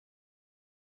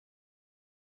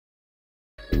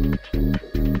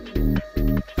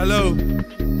Hello.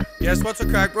 Yes, what's the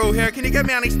crack, bro? Here, can you get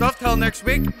me any stuff till next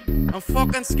week? I'm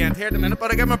fucking skint here at the minute,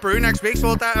 but I get my brew next week, so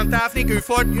I'm definitely good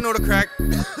for it. You know the crack. You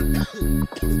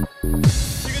can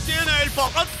see an oil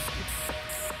pocket.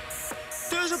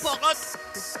 There's a pocket.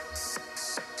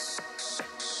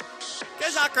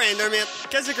 Get that grinder, mate.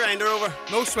 Get the grinder over.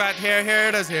 No sweat. Here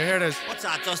it is, here it is. What's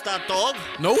that, just that dog?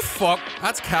 No fuck.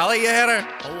 That's Callie, you hit her.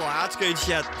 Oh, wow, that's good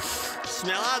shit.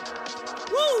 Smell that?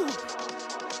 Woo!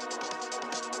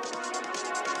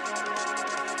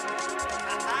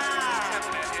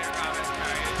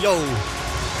 Yo,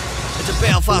 it's a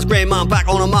Belfast grey man back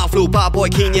on a mouth flu. Bad boy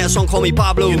king, yeah, some call me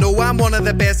Pablo. You know I'm one of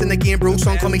the best in the game, bro.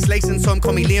 Some call me Slicing, some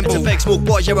call me LIAMBO. It's a big smoke,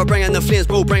 boys, yeah, we're bringing the flames,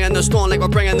 bro. Bringing the storm like we're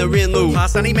bringing the rain, though.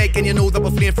 Past any making, you know that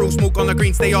we're fleeing through smoke on the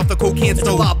green, stay off the cocaine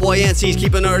stove. It's a bad boy NC's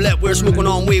keeping her lit. We're smoking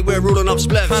on weed, we're rolling up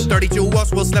spliffs. Can't dirty to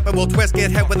us, we'll slip and we'll twist.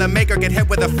 Get hit with a maker, get hit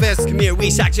with a fist. Come here, we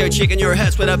sacks here, shaking your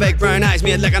heads with a big brown eyes,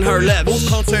 mate, licking her lips. Whole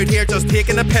concert here, just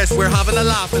taking the piss. We're having a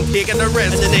laugh and taking the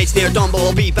risk. And the night's near done, but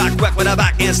we'll be back quick with a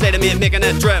backhand slide of me making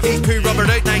it drift. These two rubbered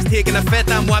out, nice taking a fit.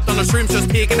 I'm wiped on the shrooms, just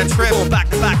taking a trip. Going back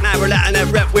to back now, we're letting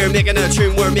it rip. We're making a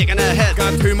tune, we're making a hit.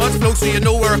 Got too much flow, so you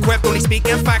know we're equipped. Only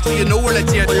speaking facts, so you know we're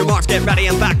legit. On your marks, get ready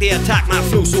and back the attack. My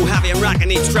flow so heavy and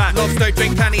racking each track. Love stout,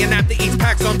 drink plenty and after each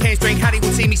pack. Sometimes drink Hattie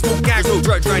would see me smoke gas. There's no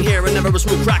drugs round here and never was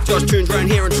smoke crack. Just tunes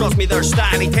round here and trust me, they're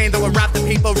stacked. Anytime that we rap, the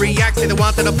people react. Say they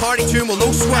wanted a party tune, well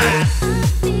no sweat.